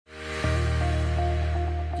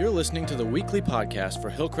You're listening to the weekly podcast for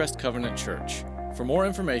Hillcrest Covenant Church. For more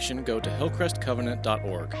information, go to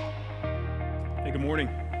hillcrestcovenant.org. Hey, good morning.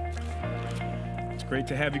 It's great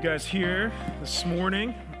to have you guys here this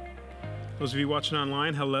morning. Those of you watching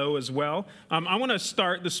online, hello as well. I want to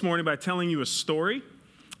start this morning by telling you a story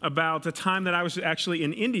about a time that I was actually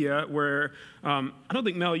in India where, I don't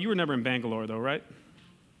think, Mel, you were never in Bangalore though, right?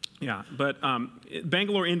 Yeah, but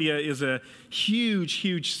Bangalore, India is a huge,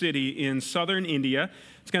 huge city in southern India.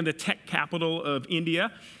 It's kind of the tech capital of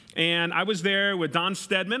India. And I was there with Don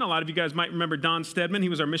Stedman. A lot of you guys might remember Don Stedman. He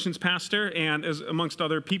was our missions pastor, and as amongst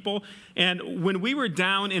other people. And when we were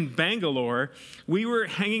down in Bangalore, we were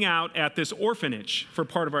hanging out at this orphanage for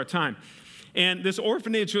part of our time. And this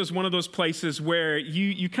orphanage was one of those places where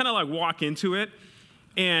you kind of like walk into it,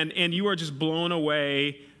 and you are just blown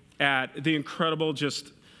away at the incredible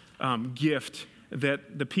gift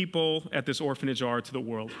that the people at this orphanage are to the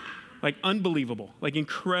world. Like unbelievable, like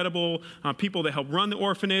incredible people that help run the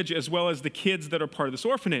orphanage as well as the kids that are part of this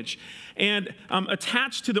orphanage. And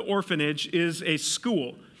attached to the orphanage is a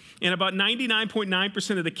school. And about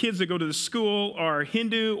 99.9% of the kids that go to the school are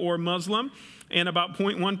Hindu or Muslim. And about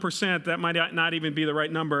 0.1%, that might not even be the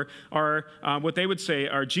right number, are what they would say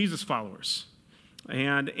are Jesus followers.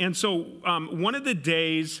 And so one of the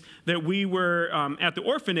days that we were at the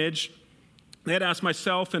orphanage, they had asked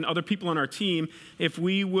myself and other people on our team if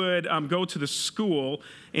we would go to the school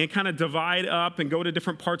and kind of divide up and go to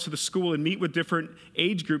different parts of the school and meet with different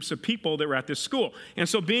age groups of people that were at this school. And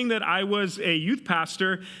so being that I was a youth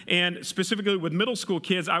pastor and specifically with middle school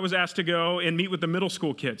kids, I was asked to go and meet with the middle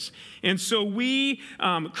school kids. And so we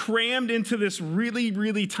crammed into this really,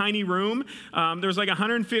 really tiny room. There's like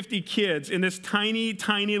 150 kids in this tiny,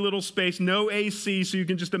 tiny little space, no AC, so you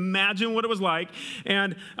can just imagine what it was like.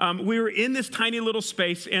 And we were in this tiny little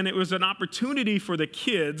space, and it was an opportunity for the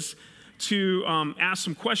kids to ask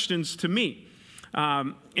some questions to me.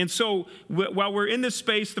 And so while we're in this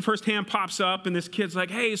space, the first hand pops up, and this kid's like,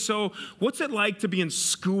 hey, so what's it like to be in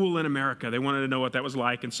school in America? They wanted to know what that was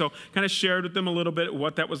like. And so kind of shared with them a little bit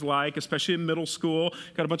what that was like, especially in middle school.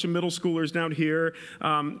 Got a bunch of middle schoolers down here.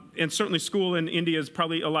 And certainly school in India is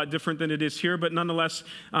probably a lot different than it is here, but nonetheless,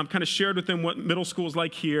 kind of shared with them what middle school is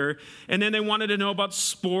like here. And then they wanted to know about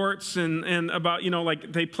sports and about,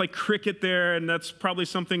 like they play cricket there, and that's probably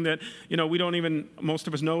something that, we don't even, most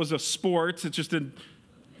of us know is a sport. It's just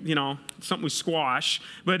something we squash,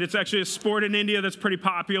 but it's actually a sport in India that's pretty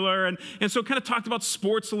popular. And so kind of talked about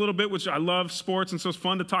sports a little bit, which I love sports, and so it's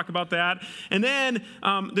fun to talk about that. And then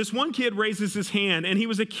this one kid raises his hand, and he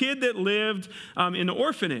was a kid that lived in an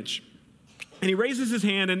orphanage. And he raises his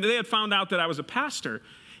hand, and they had found out that I was a pastor.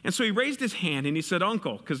 And so he raised his hand, and he said,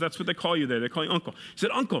 Uncle, because that's what they call you there. They call you Uncle. He said,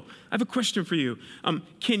 Uncle, I have a question for you.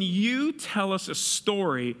 Can you tell us a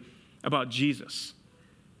story about Jesus?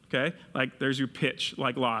 Okay, like there's your pitch,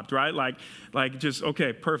 like lobbed, right? Like just,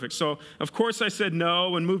 okay, perfect. So of course I said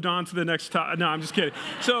no and moved on to the next topic. No, I'm just kidding.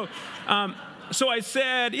 So I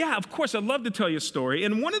said, yeah, of course, I'd love to tell you a story.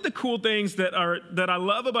 And one of the cool things that I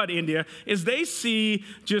love about India is they see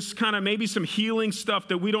just kind of maybe some healing stuff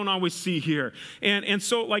that we don't always see here. And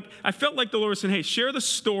so like I felt like the Lord was saying, hey, share the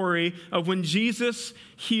story of when Jesus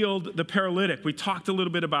healed the paralytic. We talked a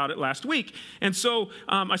little bit about it last week. And so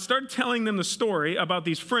I started telling them the story about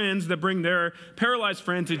these friends that bring their paralyzed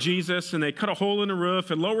friend to Jesus, and they cut a hole in the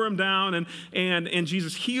roof and lower him down, and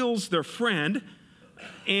Jesus heals their friend.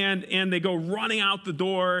 And they go running out the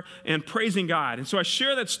door and praising God. And so I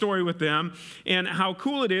share that story with them, and how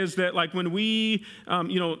cool it is that like when we,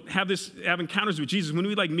 have encounters with Jesus, when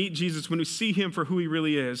we like meet Jesus, when we see him for who he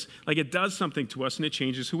really is, like it does something to us and it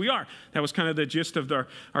changes who we are. That was kind of the gist of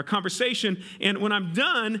our conversation. And when I'm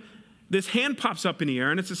done, this hand pops up in the air,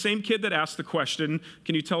 and it's the same kid that asked the question,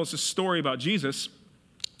 can you tell us a story about Jesus?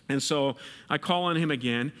 And so I call on him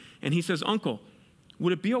again, and he says, Uncle,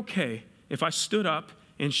 would it be okay if I stood up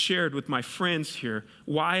and shared with my friends here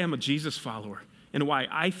why I'm a Jesus follower and why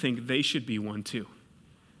I think they should be one too?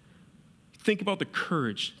 Think about the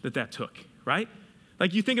courage that took, right?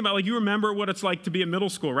 Like you think about, like you remember what it's like to be in middle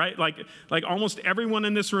school, right? Like almost everyone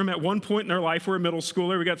in this room at one point in their life were a middle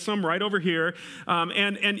schooler. We got some right over here.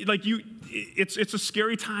 And like it's a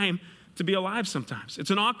scary time to be alive sometimes.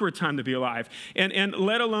 It's an awkward time to be alive. And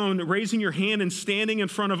let alone raising your hand and standing in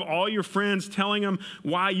front of all your friends telling them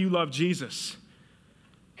why you love Jesus.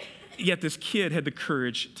 Yet this kid had the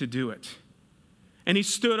courage to do it. And he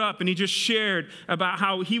stood up and he just shared about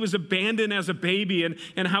how he was abandoned as a baby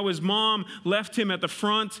and how his mom left him at the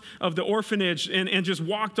front of the orphanage and just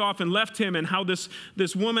walked off and left him, and how this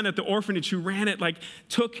woman at the orphanage who ran it like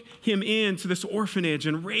took him into this orphanage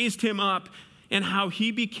and raised him up, and how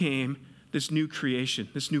he became this new creation,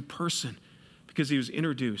 this new person, because he was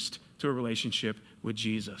introduced to a relationship with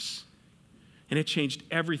Jesus. And it changed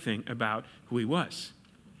everything about who he was.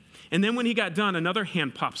 And then when he got done, another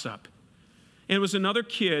hand pops up. And it was another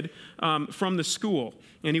kid from the school,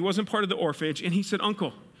 and he wasn't part of the orphanage. And he said,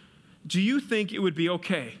 "Uncle, do you think it would be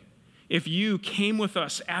okay if you came with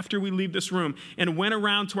us after we leave this room and went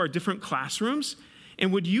around to our different classrooms?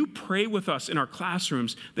 And would you pray with us in our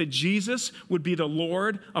classrooms that Jesus would be the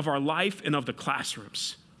Lord of our life and of the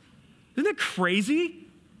classrooms?" Isn't that crazy?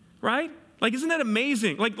 Right? Like, isn't that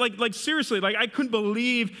amazing? Like seriously, like I couldn't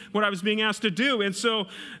believe what I was being asked to do. And so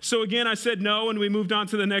again, I said no, and we moved on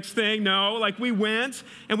to the next thing. No, like we went,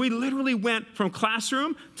 and we literally went from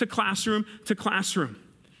classroom to classroom to classroom,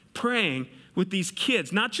 praying with these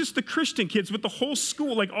kids, not just the Christian kids, but the whole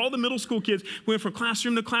school, like all the middle school kids. We went from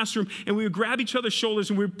classroom to classroom, and we would grab each other's shoulders,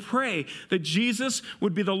 and we would pray that Jesus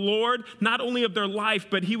would be the Lord, not only of their life,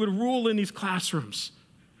 but he would rule in these classrooms.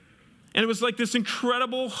 And it was like this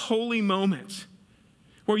incredible holy moment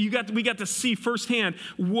where we got to see firsthand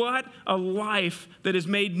what a life that is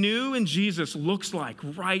made new in Jesus looks like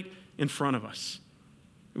right in front of us.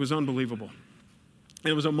 It was unbelievable.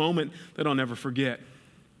 And it was a moment that I'll never forget.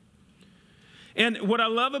 And what I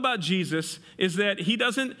love about Jesus is that he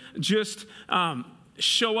doesn't just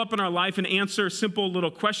show up in our life and answer simple little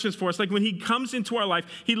questions for us. Like when he comes into our life,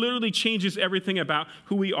 he literally changes everything about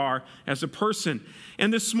who we are as a person.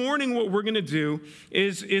 And this morning, what we're going to do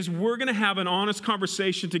is we're going to have an honest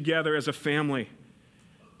conversation together as a family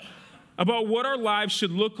about what our lives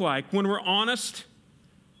should look like when we're honest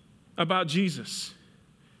about Jesus.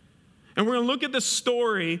 And we're going to look at the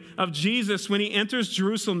story of Jesus when he enters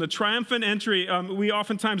Jerusalem, the triumphant entry. We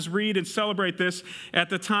oftentimes read and celebrate this at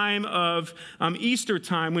the time of Easter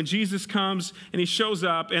time when Jesus comes and he shows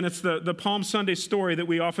up, and it's the Palm Sunday story that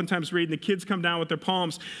we oftentimes read, and the kids come down with their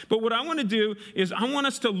palms. But what I want to do is I want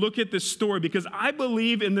us to look at this story because I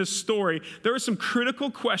believe in this story there are some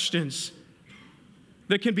critical questions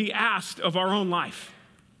that can be asked of our own life.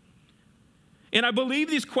 And I believe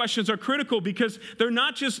these questions are critical because they're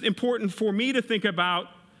not just important for me to think about,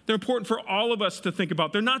 they're important for all of us to think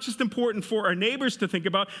about. They're not just important for our neighbors to think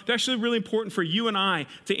about, they're actually really important for you and I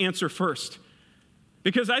to answer first.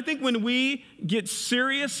 Because I think when we get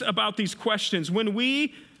serious about these questions, when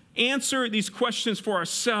we answer these questions for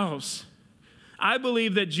ourselves, I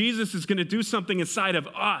believe that Jesus is going to do something inside of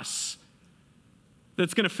us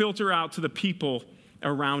that's going to filter out to the people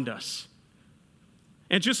around us.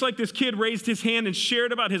 And just like this kid raised his hand and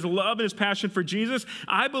shared about his love and his passion for Jesus,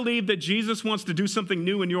 I believe that Jesus wants to do something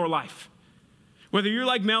new in your life. Whether you're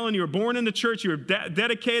like Melon, you were born in the church, you were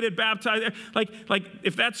dedicated, baptized, like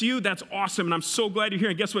if that's you, that's awesome. And I'm so glad you're here.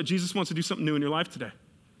 And guess what? Jesus wants to do something new in your life today.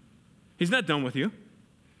 He's not done with you.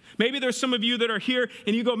 Maybe there's some of you that are here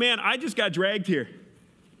and you go, "Man, I just got dragged here.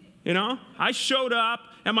 You know, I showed up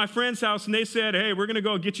at my friend's house and they said, 'Hey, we're going to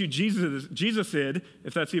go get you Jesus-id,'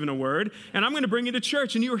 if that's even a word, and I'm going to bring you to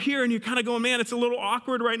church." And you're here and you're kind of going, "Man, it's a little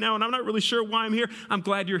awkward right now and I'm not really sure why I'm here." I'm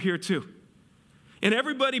glad you're here too. And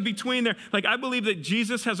everybody between there, like I believe that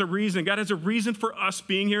Jesus has a reason. God has a reason for us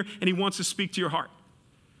being here, and he wants to speak to your heart.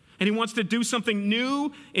 And he wants to do something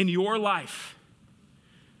new in your life.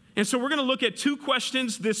 And so we're going to look at 2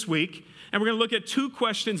 questions this week, and we're going to look at 2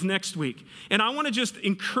 questions next week. And I want to just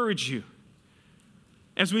encourage you,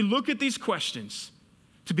 as we look at these questions,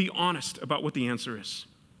 to be honest about what the answer is.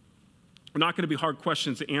 They're not going to be hard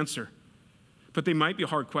questions to answer, but they might be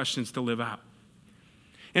hard questions to live out.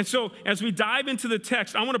 And so as we dive into the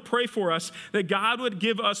text, I want to pray for us that God would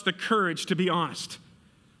give us the courage to be honest.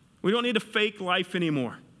 We don't need to fake life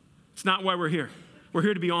anymore. It's not why we're here. We're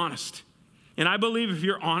here to be honest. And I believe if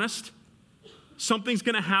you're honest, something's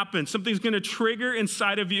going to happen. Something's going to trigger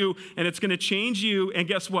inside of you, and it's going to change you. And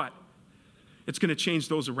guess what? It's going to change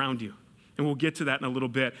those around you. And we'll get to that in a little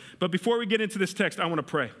bit. But before we get into this text, I want to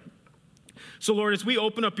pray. So, Lord, as we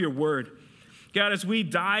open up your word, God, as we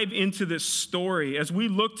dive into this story, as we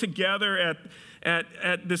look together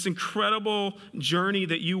at this incredible journey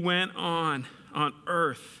that you went on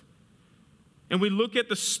earth, and we look at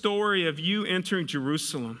the story of you entering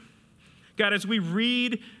Jerusalem, God, as we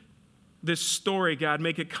read this story, God,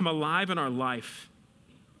 make it come alive in our life.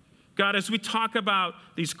 God, as we talk about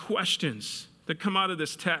these questions that come out of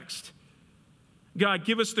this text, God,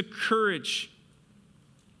 give us the courage.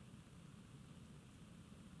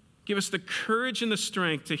 Give us the courage and the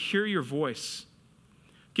strength to hear your voice.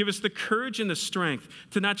 Give us the courage and the strength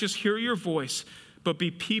to not just hear your voice, but be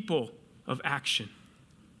people of action.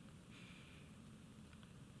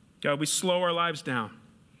 God, we slow our lives down,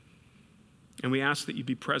 and we ask that you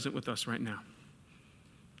be present with us right now.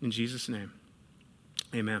 In Jesus' name,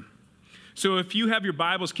 amen. So if you have your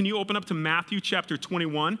Bibles, can you open up to Matthew chapter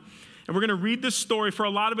 21? And we're going to read this story. For a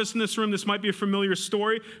lot of us in this room, this might be a familiar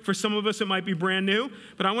story. For some of us, it might be brand new.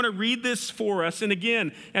 But I want to read this for us. And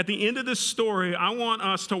again, at the end of this story, I want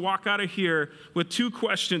us to walk out of here with two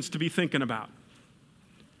questions to be thinking about.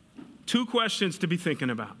 Two questions to be thinking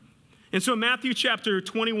about. And so in Matthew chapter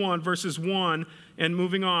 21, verses 1 and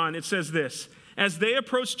moving on, it says this. As they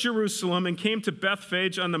approached Jerusalem and came to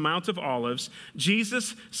Bethphage on the Mount of Olives,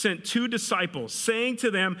 Jesus sent 2 disciples, saying to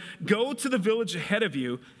them, "Go to the village ahead of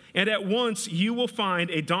you, and at once you will find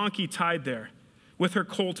a donkey tied there, with her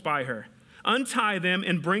colt by her. Untie them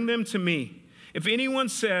and bring them to me. If anyone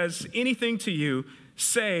says anything to you,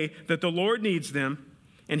 say that the Lord needs them,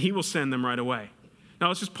 and he will send them right away." Now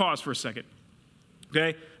let's just pause for a second.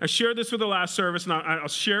 Okay? I shared this with the last service, and I'll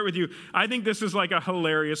share it with you. I think this is like a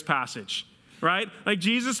hilarious passage, right? Like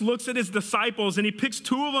Jesus looks at his disciples, and he picks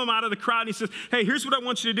 2 of them out of the crowd, and he says, hey, here's what I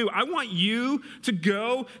want you to do. I want you to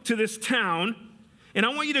go to this town, and I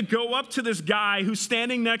want you to go up to this guy who's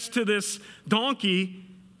standing next to this donkey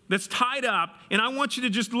that's tied up, and I want you to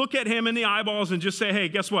just look at him in the eyeballs and just say, hey,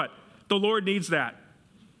 guess what? The Lord needs that.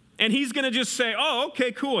 And he's going to just say, oh,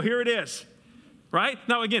 okay, cool, here it is. Right?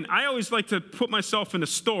 Now, again, I always like to put myself in a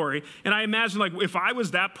story, and I imagine, like, if I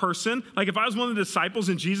was that person, like if I was one of the disciples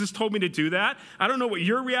and Jesus told me to do that, I don't know what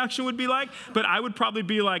your reaction would be like, but I would probably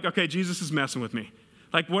be like, okay, Jesus is messing with me.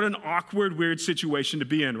 Like, what an awkward, weird situation to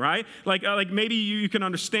be in, right? Like maybe you can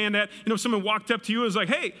understand that. You know, if someone walked up to you and was like,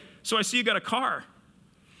 hey, so I see you got a car.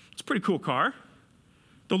 It's a pretty cool car.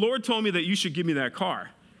 The Lord told me that you should give me that car,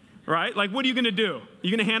 right? Like, what are you going to do?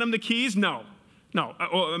 You going to hand him the keys? No.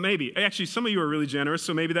 Well, maybe. Actually, some of you are really generous,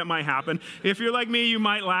 so maybe that might happen. If you're like me, you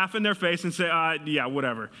might laugh in their face and say, yeah,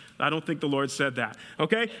 whatever. I don't think the Lord said that,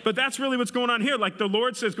 okay? But that's really what's going on here. Like, the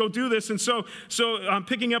Lord says, go do this. And so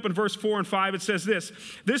picking up in verse 4 and 5, it says this.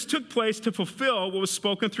 This took place to fulfill what was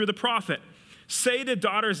spoken through the prophet. Say to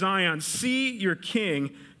daughter Zion, see your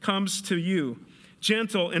king comes to you,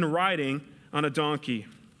 gentle and riding on a donkey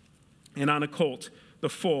and on a colt, the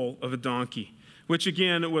foal of a donkey. Which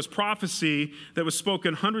again was prophecy that was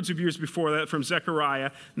spoken hundreds of years before that from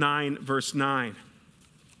Zechariah 9, verse 9.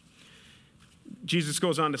 Jesus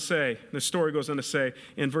goes on to say, the story goes on to say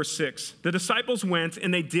in verse 6, the disciples went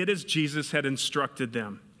and they did as Jesus had instructed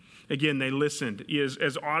them. Again, they listened.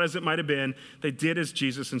 As odd as it might have been, they did as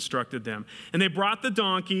Jesus instructed them. And they brought the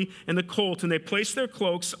donkey and the colt and they placed their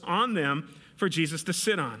cloaks on them for Jesus to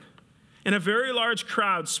sit on. And a very large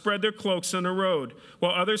crowd spread their cloaks on the road,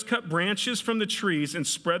 while others cut branches from the trees and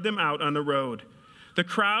spread them out on the road. The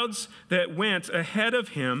crowds that went ahead of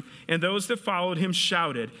him and those that followed him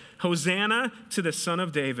shouted, Hosanna to the Son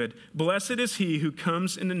of David. Blessed is he who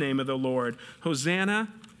comes in the name of the Lord. Hosanna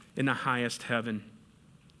in the highest heaven.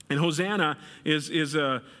 And Hosanna is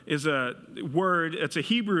a word, it's a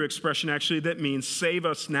Hebrew expression actually that means save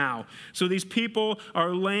us now. So these people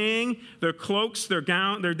are laying their cloaks, their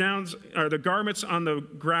garments on the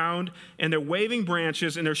ground, and they're waving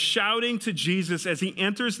branches, and they're shouting to Jesus as he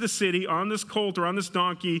enters the city on this colt or on this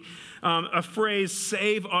donkey, a phrase,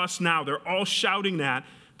 save us now. They're all shouting that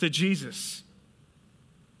to Jesus.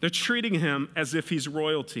 They're treating him as if he's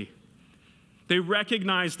royalty. They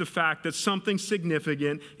recognize the fact that something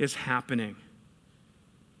significant is happening.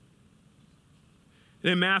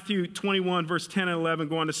 In Matthew 21, verse 10 and 11,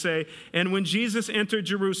 go on to say, and when Jesus entered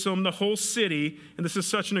Jerusalem, the whole city, and this is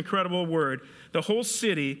such an incredible word, the whole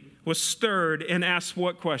city was stirred and asked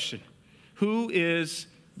what question? Who is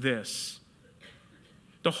this?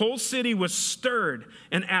 The whole city was stirred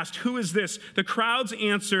and asked, who is this? The crowds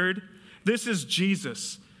answered, this is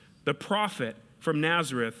Jesus, the prophet from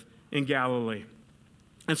Nazareth in Galilee.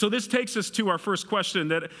 And so this takes us to our first question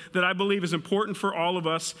that I believe is important for all of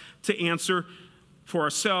us to answer for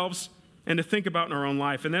ourselves and to think about in our own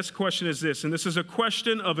life. And this question is this, and this is a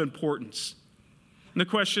question of importance. And the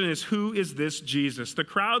question is, who is this Jesus? The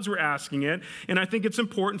crowds were asking it, and I think it's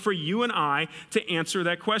important for you and I to answer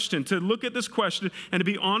that question, to look at this question and to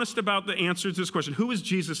be honest about the answer to this question. Who is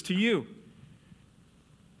Jesus to you?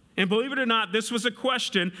 And believe it or not, this was a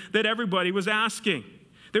question that everybody was asking.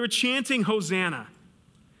 They were chanting Hosanna.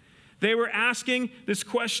 They were asking this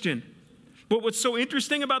question. But what's so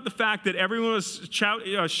interesting about the fact that everyone was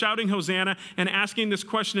shouting Hosanna and asking this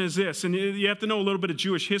question is this, and you have to know a little bit of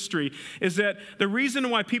Jewish history, is that the reason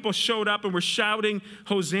why people showed up and were shouting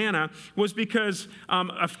Hosanna was because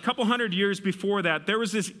a couple hundred years before that, there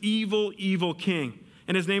was this evil, evil king.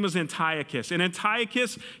 And his name was Antiochus. And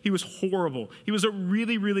Antiochus, he was horrible. He was a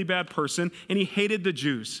really, really bad person, and he hated the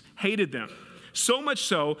Jews, hated them. So much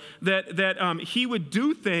so that he would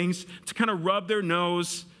do things to kind of rub their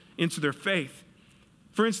nose into their faith.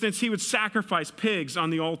 For instance, he would sacrifice pigs on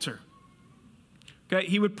the altar. Okay?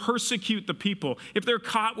 He would persecute the people. If they're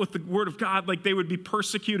caught with the word of God, like they would be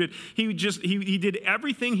persecuted. He did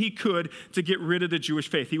everything he could to get rid of the Jewish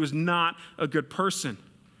faith. He was not a good person.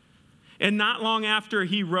 And not long after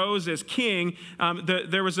he rose as king,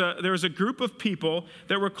 there was a group of people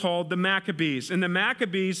that were called the Maccabees. And the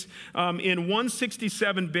Maccabees, in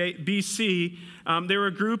 167 BC, they were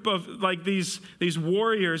a group of like these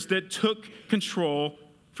warriors that took control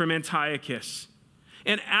from Antiochus.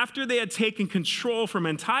 And after they had taken control from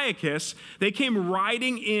Antiochus, they came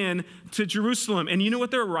riding in to Jerusalem. And you know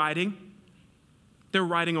what they're riding? They're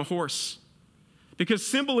riding a horse. Because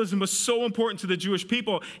symbolism was so important to the Jewish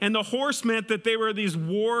people. And the horse meant that they were these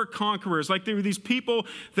war conquerors. Like they were these people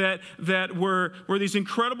that were these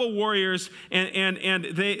incredible warriors. And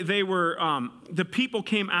they were, the people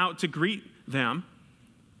came out to greet them.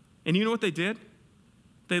 And you know what they did?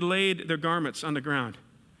 They laid their garments on the ground.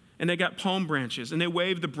 And they got palm branches. And they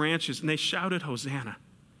waved the branches. And they shouted, Hosanna.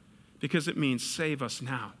 Because it means save us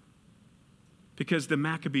now. Because the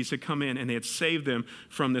Maccabees had come in and they had saved them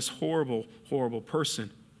from this horrible, horrible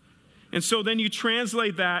person. And so then you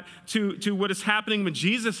translate that to what is happening when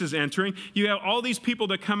Jesus is entering. You have all these people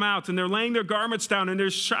that come out and they're laying their garments down and they're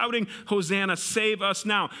shouting, Hosanna, save us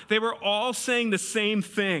now. They were all saying the same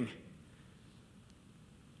thing.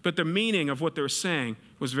 But the meaning of what they were saying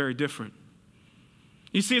was very different.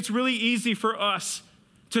 You see, it's really easy for us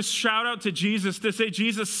to shout out to Jesus, to say,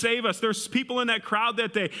 Jesus, save us. There's people in that crowd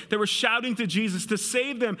that day that were shouting to Jesus to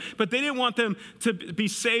save them, but they didn't want them to be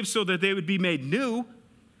saved so that they would be made new.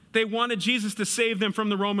 They wanted Jesus to save them from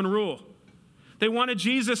the Roman rule. They wanted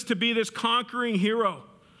Jesus to be this conquering hero,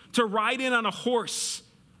 to ride in on a horse.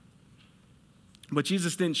 But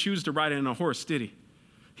Jesus didn't choose to ride in on a horse, did he?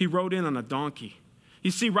 He rode in on a donkey.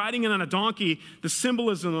 You see, riding in on a donkey, the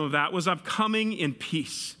symbolism of that was, I'm coming in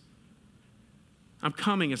peace. I'm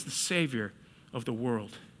coming as the Savior of the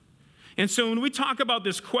world. And so when we talk about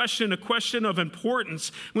this question, a question of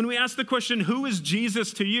importance, when we ask the question, who is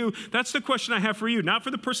Jesus to you? That's the question I have for you, not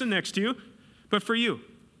for the person next to you, but for you.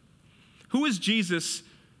 Who is Jesus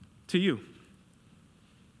to you?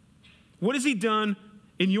 What has he done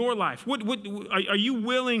in your life? What are you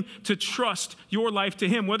willing to trust your life to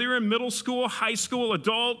him? Whether you're in middle school, high school,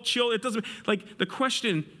 adult, child, it doesn't, like the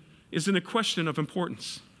question isn't a question of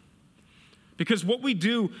importance. Because what we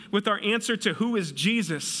do with our answer to who is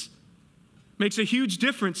Jesus makes a huge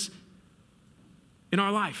difference in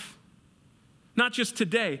our life. Not just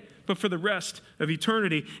today, but for the rest of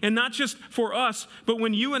eternity. And not just for us, but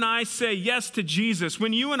when you and I say yes to Jesus,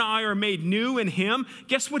 when you and I are made new in him,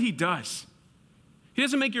 guess what he does? He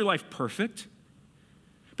doesn't make your life perfect,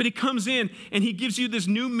 but he comes in and he gives you this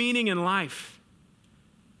new meaning in life.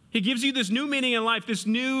 He gives you this new meaning in life, this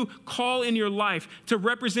new call in your life to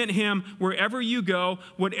represent him wherever you go,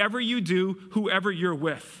 whatever you do, whoever you're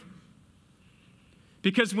with.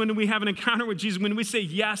 Because when we have an encounter with Jesus, when we say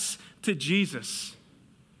yes to Jesus,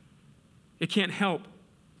 it can't help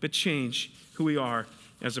but change who we are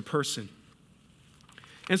as a person.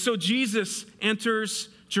 And so Jesus enters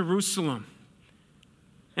Jerusalem,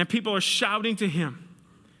 and people are shouting to him,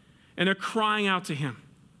 and they're crying out to him.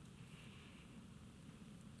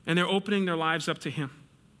 And they're opening their lives up to him.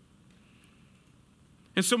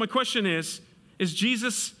 And so my question is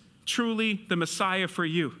Jesus truly the Messiah for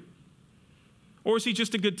you? Or is he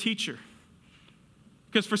just a good teacher?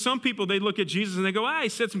 Because for some people, they look at Jesus and they go, he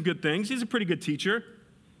said some good things. He's a pretty good teacher.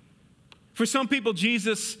 For some people,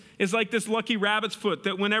 Jesus is like this lucky rabbit's foot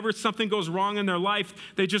that whenever something goes wrong in their life,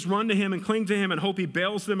 they just run to him and cling to him and hope he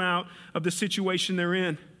bails them out of the situation they're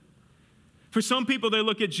in. For some people, they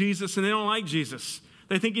look at Jesus and they don't like Jesus.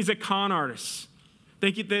 They think he's a con artist.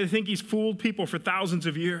 They think he's fooled people for thousands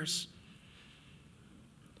of years.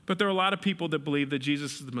 But there are a lot of people that believe that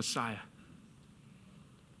Jesus is the Messiah,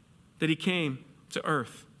 that he came to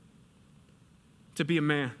earth to be a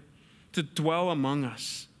man, to dwell among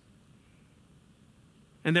us,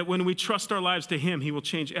 and that when we trust our lives to him, he will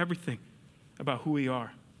change everything about who we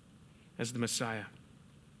are as the Messiah.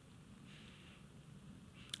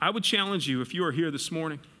 I would challenge you, if you are here this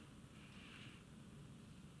morning,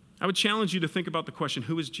 I would challenge you to think about the question,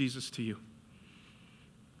 who is Jesus to you?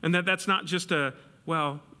 And that's not just I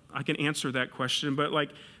can answer that question, but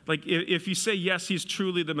like if you say, yes, he's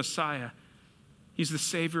truly the Messiah, he's the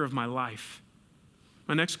Savior of my life.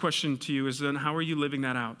 My next question to you is then, how are you living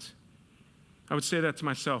that out? I would say that to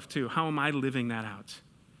myself too. How am I living that out?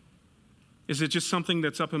 Is it just something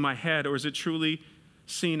that's up in my head, or is it truly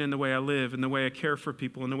seen in the way I live, in the way I care for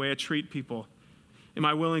people, in the way I treat people? Am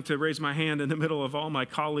I willing to raise my hand in the middle of all my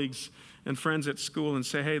colleagues and friends at school and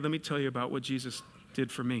say, hey, let me tell you about what Jesus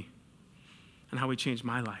did for me and how he changed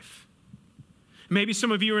my life. Maybe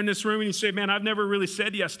some of you are in this room and you say, man, I've never really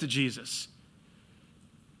said yes to Jesus.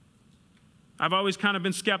 I've always kind of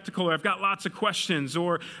been skeptical, or I've got lots of questions,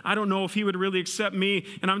 or I don't know if he would really accept me.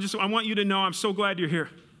 And I want you to know I'm so glad you're here.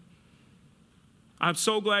 I'm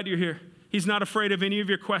so glad you're here. He's not afraid of any of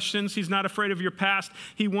your questions. He's not afraid of your past.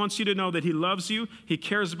 He wants you to know that he loves you. He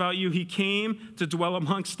cares about you. He came to dwell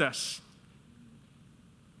amongst us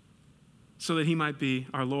so that he might be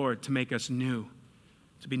our Lord, to make us new,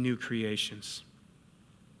 to be new creations.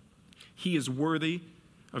 He is worthy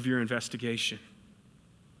of your investigation.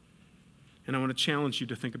 And I want to challenge you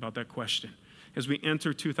to think about that question. As we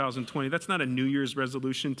enter 2020, that's not a New Year's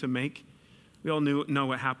resolution to make. We all know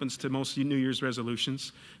what happens to most New Year's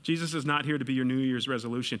resolutions. Jesus is not here to be your New Year's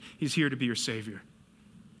resolution. He's here to be your Savior.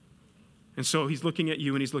 And so he's looking at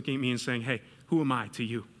you and he's looking at me and saying, hey, who am I to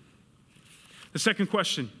you? The second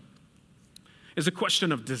question is a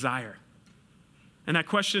question of desire. And that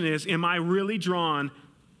question is, am I really drawn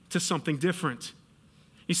to something different?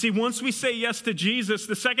 You see, once we say yes to Jesus,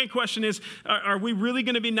 the second question is, are we really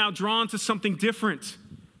going to be now drawn to something different?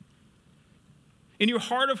 In your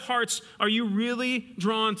heart of hearts, are you really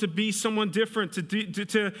drawn to be someone different,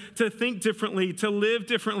 to think differently, to live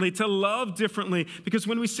differently, to love differently? Because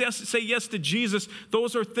when we say yes to Jesus,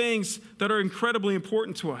 those are things that are incredibly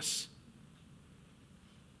important to us.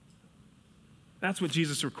 That's what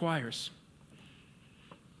Jesus requires.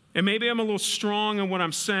 And maybe I'm a little strong in what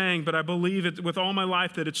I'm saying, but I believe it with all my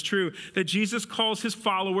life that it's true, that Jesus calls his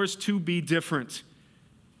followers to be different.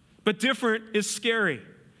 But different is scary.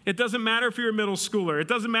 It doesn't matter if you're a middle schooler. It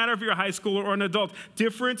doesn't matter if you're a high schooler or an adult.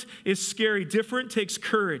 Different is scary. Different takes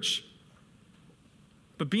courage.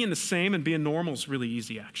 But being the same and being normal is really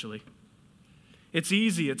easy, actually. It's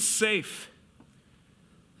easy. It's safe.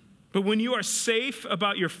 But when you are safe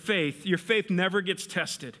about your faith never gets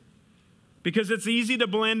tested. Because it's easy to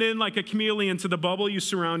blend in like a chameleon to the bubble you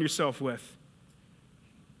surround yourself with.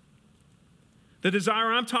 The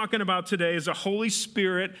desire I'm talking about today is a Holy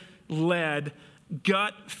Spirit-led,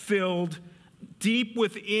 gut-filled, deep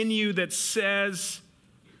within you that says,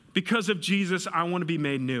 because of Jesus, I want to be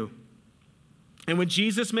made new. And when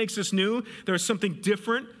Jesus makes us new, there's something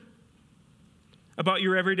different about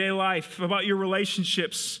your everyday life, about your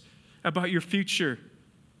relationships, about your future,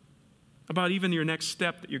 about even your next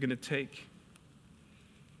step that you're going to take.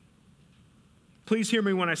 Please hear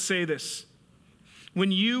me when I say this.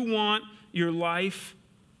 When you want your life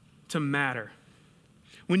to matter,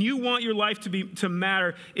 when you want your life to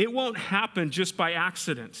matter, it won't happen just by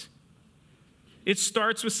accident. It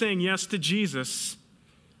starts with saying yes to Jesus,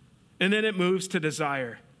 and then it moves to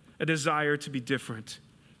desire, a desire to be different,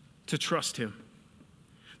 to trust him.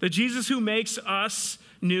 The Jesus who makes us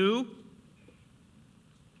new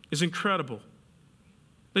is incredible.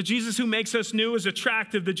 The Jesus who makes us new is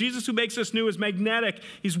attractive. The Jesus who makes us new is magnetic.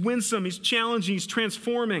 He's winsome. He's challenging. He's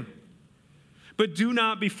transforming. But do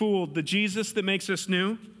not be fooled. The Jesus that makes us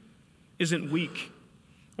new isn't weak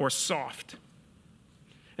or soft.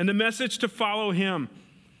 And the message to follow him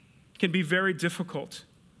can be very difficult.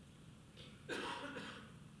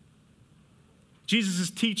 Jesus'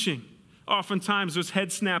 teaching oftentimes was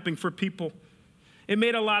head-snapping for people. It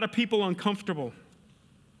made a lot of people uncomfortable.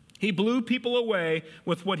 He blew people away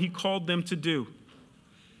with what he called them to do.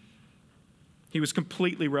 He was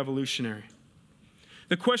completely revolutionary.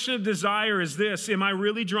 The question of desire is this: am I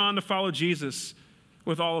really drawn to follow Jesus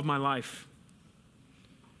with all of my life?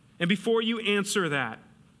 And before you answer that,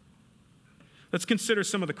 let's consider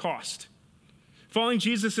some of the cost. Following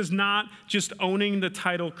Jesus is not just owning the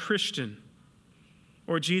title Christian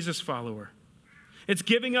or Jesus follower. It's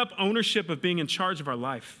giving up ownership of being in charge of our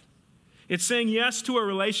life. It's saying yes to a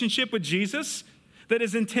relationship with Jesus that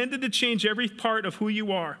is intended to change every part of who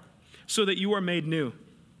you are so that you are made new.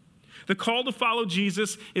 The call to follow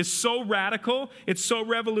Jesus is so radical, it's so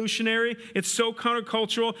revolutionary, it's so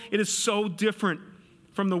countercultural, it is so different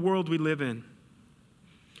from the world we live in.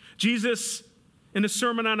 Jesus, in the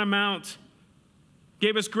Sermon on the Mount,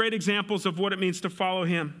 gave us great examples of what it means to follow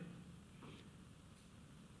him.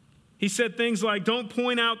 He said things like, don't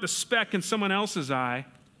point out the speck in someone else's eye.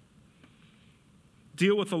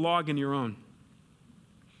 Deal with the log in your own.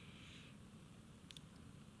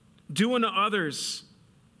 Do unto others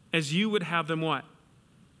as you would have them what?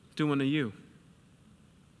 Do unto you.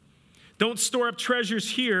 Don't store up treasures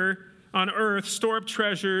here on earth. Store up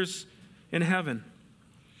treasures in heaven.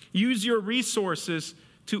 Use your resources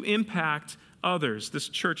to impact others. This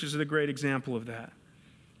church is a great example of that.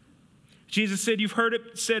 Jesus said, you've heard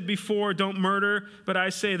it said before, don't murder, but I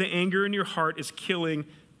say the anger in your heart is killing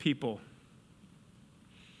people.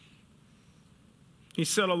 He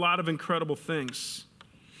said a lot of incredible things.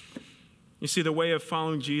 You see, the way of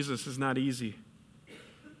following Jesus is not easy.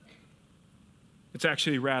 It's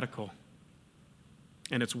actually radical.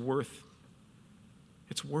 And it's worth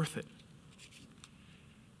it.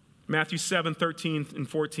 Matthew 7:13 and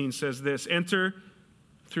 14 says this, "Enter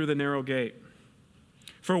through the narrow gate.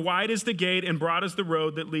 For wide is the gate and broad is the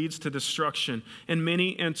road that leads to destruction, and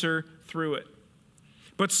many enter through it.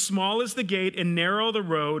 But small is the gate and narrow the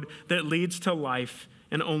road that leads to life,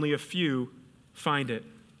 and only a few find it."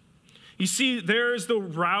 You see, there is the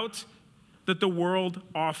route that the world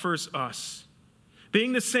offers us.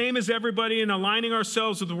 Being the same as everybody and aligning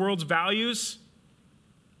ourselves with the world's values,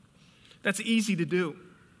 that's easy to do.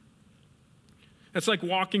 That's like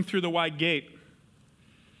walking through the wide gate.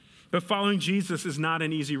 But following Jesus is not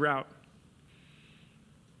an easy route.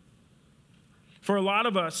 For a lot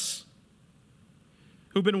of us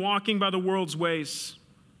who've been walking by the world's ways,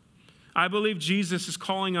 I believe Jesus is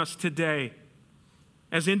calling us today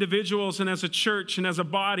as individuals and as a church and as a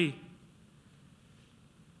body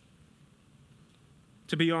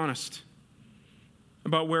to be honest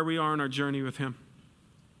about where we are in our journey with him.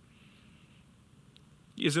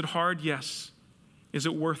 Is it hard? Yes. Is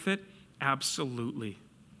it worth it? Absolutely.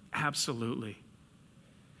 Absolutely.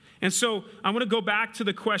 And so I want to go back to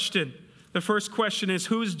the question. The first question is,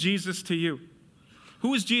 who is Jesus to you?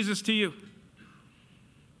 Who is Jesus to you?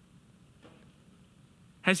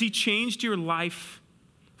 Has he changed your life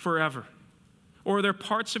forever? Or are there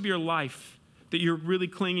parts of your life that you're really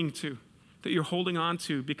clinging to, that you're holding on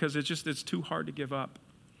to because it's too hard to give up?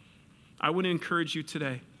 I want to encourage you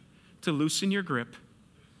today to loosen your grip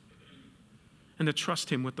and to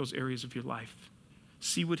trust him with those areas of your life.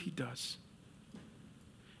 See what he does.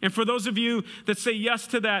 And for those of you that say yes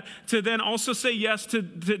to that, to then also say yes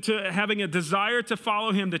to having a desire to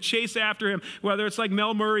follow him, to chase after him, whether it's like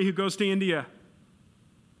Mel Murray who goes to India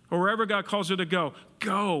or wherever God calls her to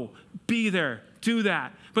go, be there, do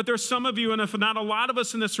that. But there's some of you, and if not a lot of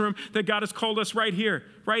us in this room, that God has called us right here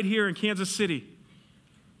in Kansas City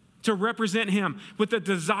to represent him with a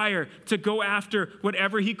desire to go after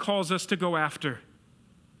whatever he calls us to go after.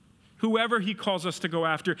 Whoever he calls us to go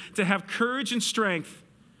after, to have courage and strength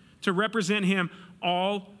to represent him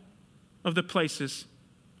all of the places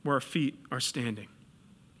where our feet are standing.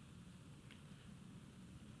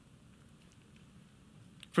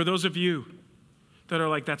 For those of you that are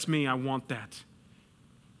like, that's me, I want that.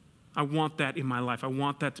 I want that in my life. I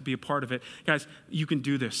want that to be a part of it. Guys, you can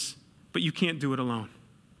do this, but you can't do it alone.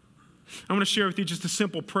 I want to share with you just a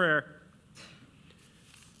simple prayer.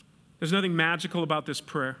 There's nothing magical about this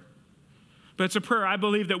prayer, but it's a prayer I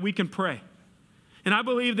believe that we can pray. And I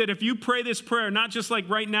believe that if you pray this prayer, not just like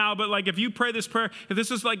right now, but like if you pray this prayer, if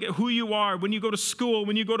this is like who you are, when you go to school,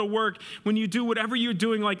 when you go to work, when you do whatever you're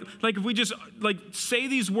doing, like if we just like say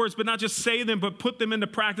these words, but not just say them, but put them into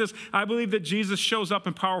practice, I believe that Jesus shows up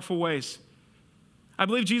in powerful ways. I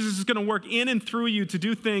believe Jesus is going to work in and through you to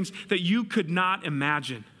do things that you could not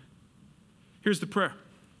imagine. Here's the prayer.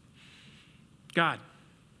 God,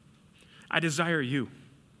 I desire you.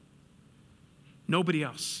 Nobody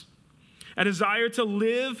else. I desire to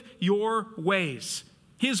live your ways,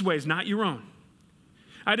 his ways, not your own.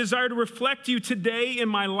 I desire to reflect you today in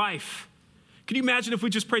my life. Can you imagine if we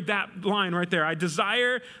just prayed that line right there? I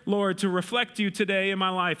desire, Lord, to reflect you today in my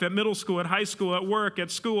life, at middle school, at high school, at work,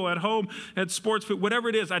 at school, at home, at sports, whatever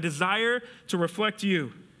it is. I desire to reflect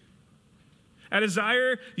you. I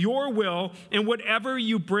desire your will and whatever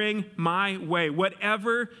you bring my way.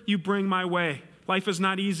 Whatever you bring my way. Life is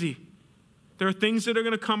not easy. There are things that are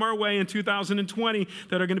going to come our way in 2020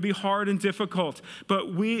 that are going to be hard and difficult.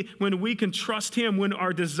 But when we can trust him, when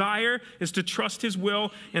our desire is to trust his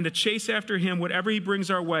will and to chase after him, whatever he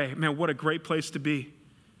brings our way, man, what a great place to be.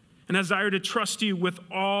 And I desire to trust you with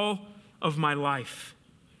all of my life.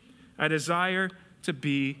 I desire to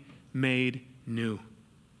be made new.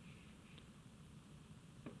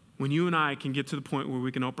 When you and I can get to the point where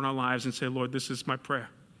we can open our lives and say, Lord, this is my prayer.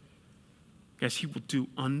 Guys, he will do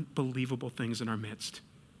unbelievable things in our midst.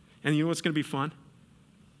 And you know what's going to be fun?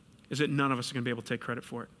 Is that none of us are going to be able to take credit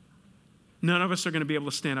for it. None of us are going to be able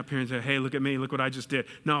to stand up here and say, hey, look at me, look what I just did.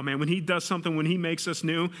 No, man, when he does something, when he makes us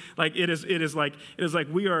new, like it is like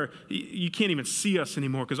we are, you can't even see us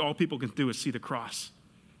anymore because all people can do is see the cross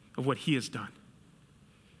of what he has done.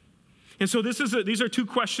 And so these are two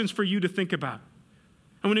questions for you to think about.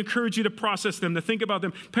 I want to encourage you to process them, to think about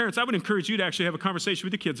them. Parents, I would encourage you to actually have a conversation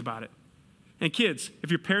with your kids about it. And kids,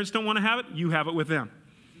 if your parents don't want to have it, you have it with them,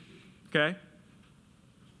 okay?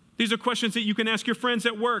 These are questions that you can ask your friends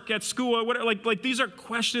at work, at school, or whatever. Like these are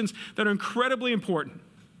questions that are incredibly important.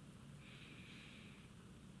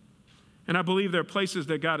 And I believe there are places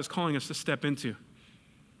that God is calling us to step into.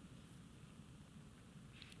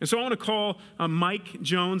 And so I want to call Mike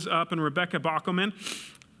Jones up and Rebecca Bockelman.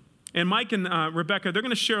 And Mike and Rebecca, they're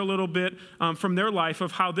going to share a little bit from their life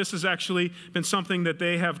of how this has actually been something that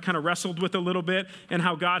they have kind of wrestled with a little bit, and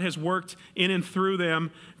how God has worked in and through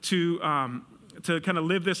them to kind of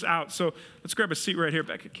live this out. So let's grab a seat right here.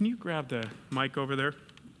 Becca, can you grab the mic over there?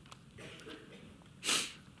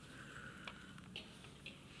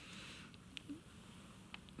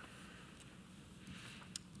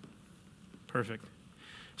 Perfect.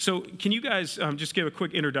 So can you guys just give a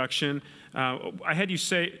quick introduction? I had you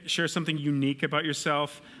share something unique about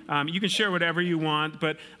yourself. You can share whatever you want,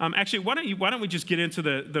 but actually, why don't we just get into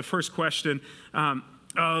the first question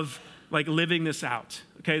of like living this out?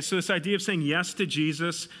 Okay, so this idea of saying yes to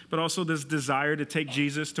Jesus, but also this desire to take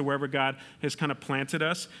Jesus to wherever God has kind of planted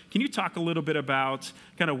us. Can you talk a little bit about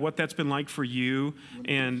kind of what that's been like for you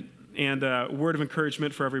and a word of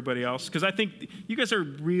encouragement for everybody else? Because I think you guys are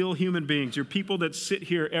real human beings. You're people that sit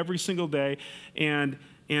here every single day, and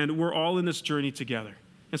we're all in this journey together.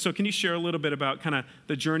 And so can you share a little bit about kind of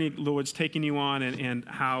the journey the Lord's taking you on and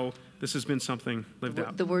how this has been something lived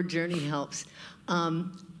out? The word journey helps.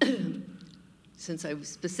 Since I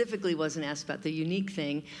specifically wasn't asked about the unique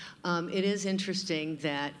thing, it is interesting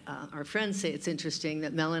that our friends say it's interesting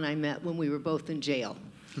that Mel and I met when we were both in jail.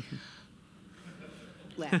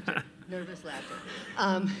 Laughter, nervous laughter.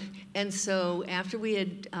 And so after we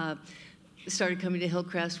had started coming to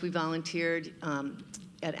Hillcrest, we volunteered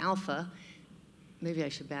at Alpha. Maybe I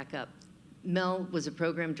should back up. Mel was a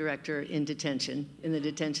program director in detention, in the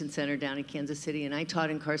detention center down in Kansas City, and I taught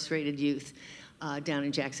incarcerated youth down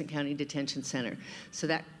in Jackson County Detention Center. So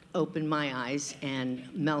that opened my eyes, and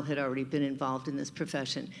Mel had already been involved in this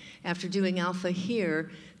profession. After doing Alpha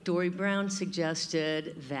here, Dory Brown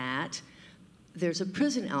suggested that there's a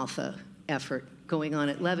prison Alpha effort going on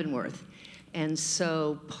at Leavenworth. And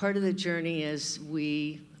so part of the journey is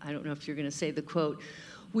I don't know if you're going to say the quote,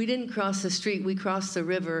 we didn't cross the street, we crossed the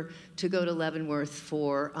river to go to Leavenworth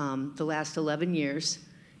for the last 11 years,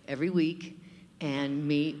 every week, and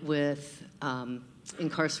meet with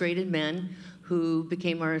incarcerated men who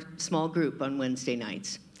became our small group on Wednesday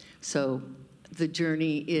nights. So the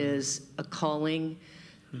journey is a calling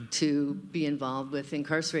to be involved with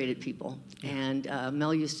incarcerated people. And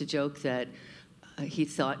Mel used to joke that he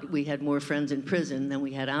thought we had more friends in prison than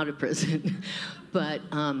we had out of prison. But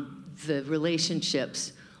the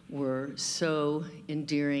relationships were so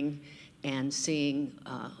endearing, and seeing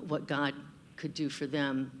what God could do for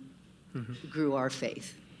them grew our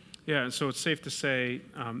faith. Yeah, and so it's safe to say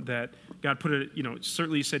that God put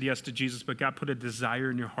certainly you said yes to Jesus, but God put a desire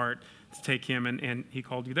in your heart to take him, and he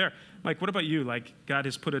called you there. Mike, what about you? Like, God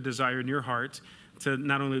has put a desire in your heart to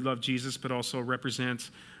not only love Jesus, but also represent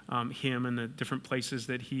him in the different places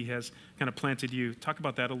that he has kind of planted you. Talk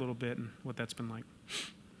about that a little bit and what that's been like.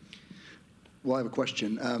 Well, I have a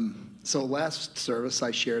question. So last service,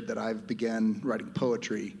 I shared that I've began writing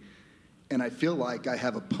poetry, and I feel like I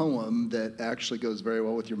have a poem that actually goes very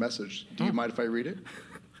well with your message. Do you mind if I read it?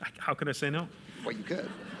 How could I say no? Well, you could.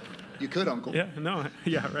 You could, Uncle. Yeah, no,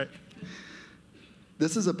 yeah, right.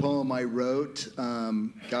 This is a poem I wrote,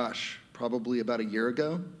 probably about a year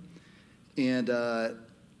ago. And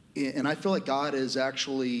I feel like God has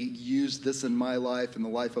actually used this in my life and the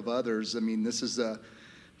life of others. I mean, this is a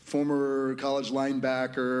former college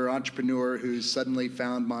linebacker, entrepreneur who's suddenly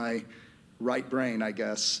found my right brain, I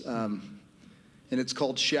guess. And it's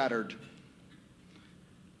called Shattered.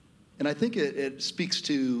 And I think it speaks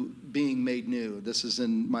to being made new. This is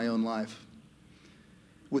in my own life.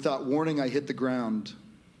 Without warning, I hit the ground.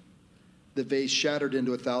 The vase shattered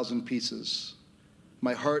into 1,000 pieces.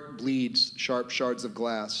 My heart bleeds sharp shards of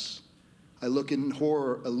glass. I look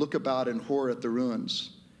about in horror at the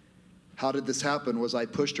ruins. How did this happen? Was I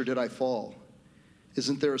pushed or did I fall?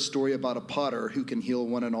 Isn't there a story about a potter who can heal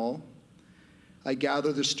one and all? I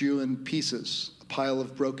gather the strewn pieces, a pile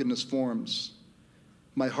of brokenness forms.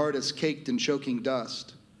 My heart is caked in choking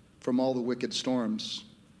dust from all the wicked storms.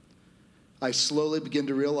 I slowly begin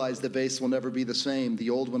to realize the vase will never be the same, the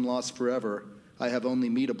old one lost forever. I have only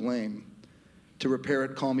me to blame. To repair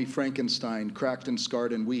it, call me Frankenstein, cracked and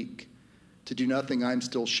scarred and weak. To do nothing, I'm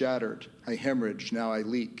still shattered. I hemorrhage, now I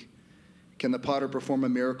leak. Can the potter perform a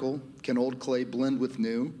miracle? Can old clay blend with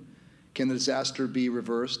new? Can the disaster be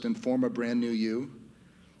reversed and form a brand new you?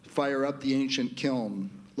 Fire up the ancient kiln,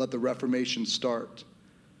 let the Reformation start.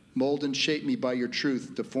 Mold and shape me by your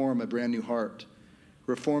truth to form a brand new heart.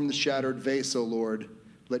 Reform the shattered vase, O Lord.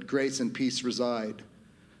 Let grace and peace reside.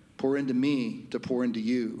 Pour into me to pour into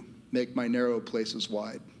you. Make my narrow places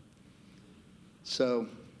wide. So,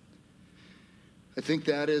 I think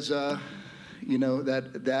that is, that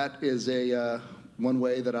is a one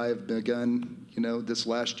way that I've begun, this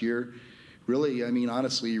last year. Really,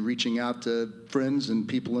 honestly, reaching out to friends and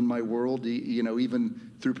people in my world,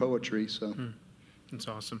 even through poetry. So That's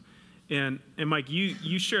awesome. And Mike,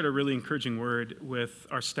 you shared a really encouraging word with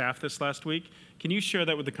our staff this last week. Can you share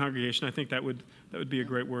that with the congregation? I think that would be a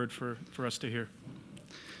great word for us to hear.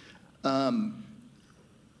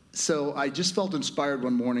 So I just felt inspired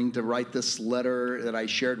one morning to write this letter that I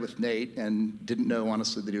shared with Nate, and didn't know,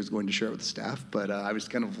 honestly, that he was going to share it with the staff, but I was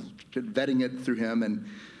kind of vetting it through him, and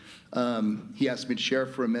he asked me to share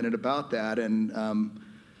for a minute about that, and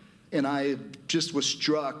I just was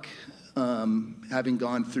struck, having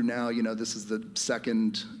gone through now, this is the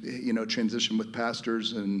second, transition with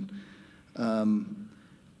pastors, and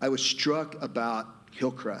I was struck about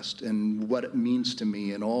Hillcrest and what it means to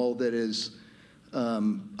me and all that is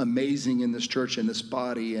amazing in this church and this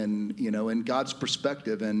body, and in God's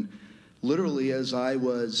perspective. And literally, as I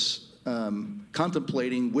was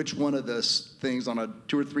contemplating which one of those things on a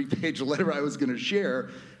 2 or 3 page letter I was going to share,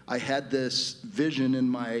 I had this vision in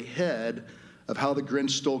my head of how the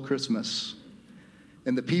Grinch stole Christmas,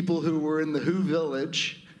 and the people who were in the Who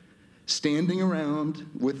village standing around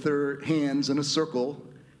with their hands in a circle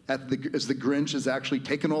as the Grinch is actually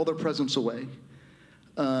taking all their presents away.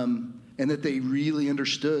 And that they really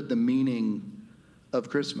understood the meaning of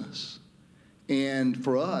Christmas. And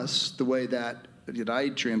for us, the way that I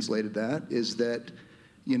translated that is that,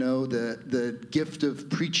 the gift of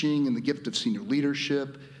preaching and the gift of senior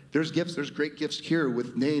leadership, there's great gifts here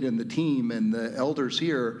with Nate and the team and the elders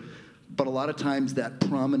here, but a lot of times that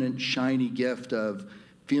prominent, shiny gift of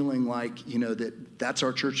feeling like, that's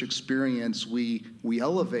our church experience, we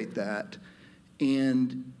elevate that,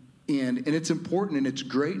 and it's important, and it's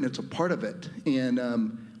great, and it's a part of it,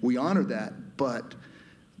 and we honor that. But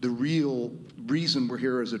the real reason we're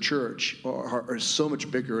here as a church are so much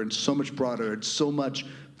bigger and so much broader. It's so much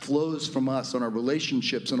flows from us on our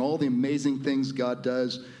relationships and all the amazing things God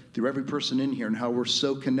does through every person in here, and how we're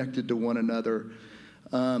so connected to one another.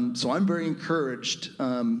 So I'm very encouraged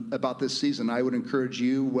about this season. I would encourage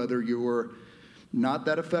you, whether you're not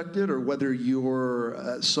that affected or whether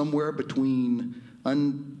you're somewhere between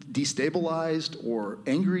destabilized or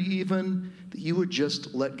angry even, that you would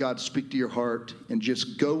just let God speak to your heart and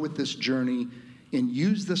just go with this journey and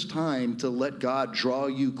use this time to let God draw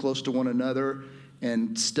you close to one another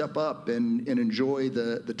and step up and enjoy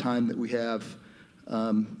the time that we have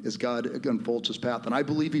as God unfolds his path. And I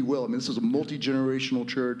believe he will. This is a multi-generational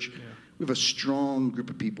church. Yeah. We have a strong group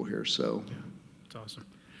of people here. So, yeah, it's awesome.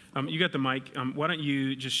 You got the mic. Why don't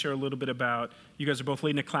you just share a little bit about, you guys are both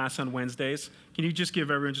leading a class on Wednesdays. Can you just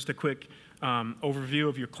give everyone just a quick overview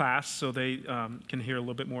of your class so they can hear a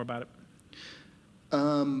little bit more about it?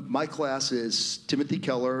 My class is Timothy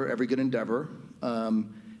Keller, Every Good Endeavor.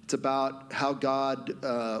 It's about how God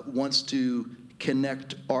wants to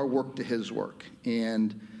connect our work to his work.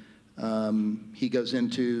 And he goes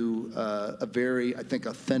into a very, I think,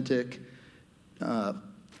 authentic,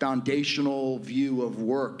 foundational view of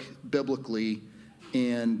work biblically,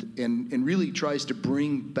 and really tries to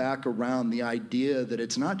bring back around the idea that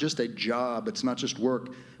it's not just a job, it's not just work,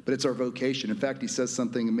 but it's our vocation. In fact, he says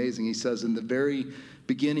something amazing. He says, in the very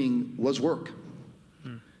beginning was work.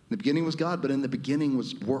 In the beginning was God, but in the beginning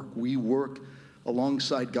was work. We work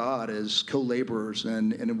alongside God as co-laborers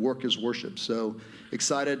and work as worship. So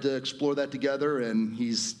excited to explore that together. And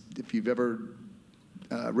if you've ever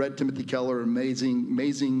read Timothy Keller,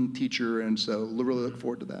 amazing teacher, and so really look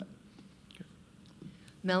forward to that.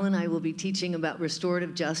 Mel and I will be teaching about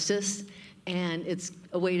restorative justice, and it's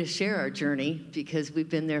a way to share our journey because we've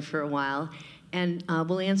been there for a while. And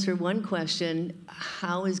we'll answer one question: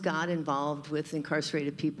 how is God involved with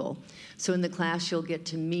incarcerated people? So in the class, you'll get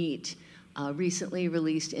to meet recently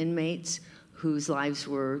released inmates whose lives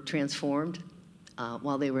were transformed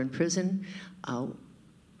while they were in prison.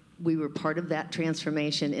 We were part of that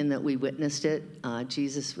transformation in that we witnessed it.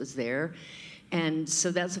 Jesus was there. And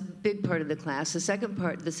so that's a big part of the class. The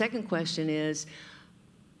second question is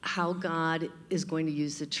how God is going to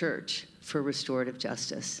use the church for restorative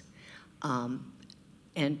justice,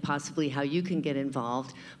 and possibly how you can get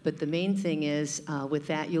involved. But the main thing is, with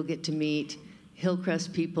that, you'll get to meet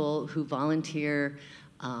Hillcrest people who volunteer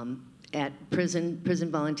at prison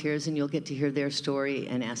volunteers, and you'll get to hear their story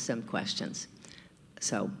and ask them questions.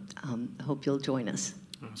 So I hope you'll join us.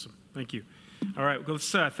 Awesome. Thank you. All right. Well,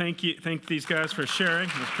 let's thank these guys for sharing.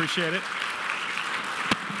 We appreciate it.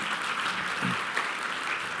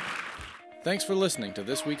 Thanks for listening to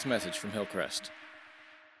this week's message from Hillcrest.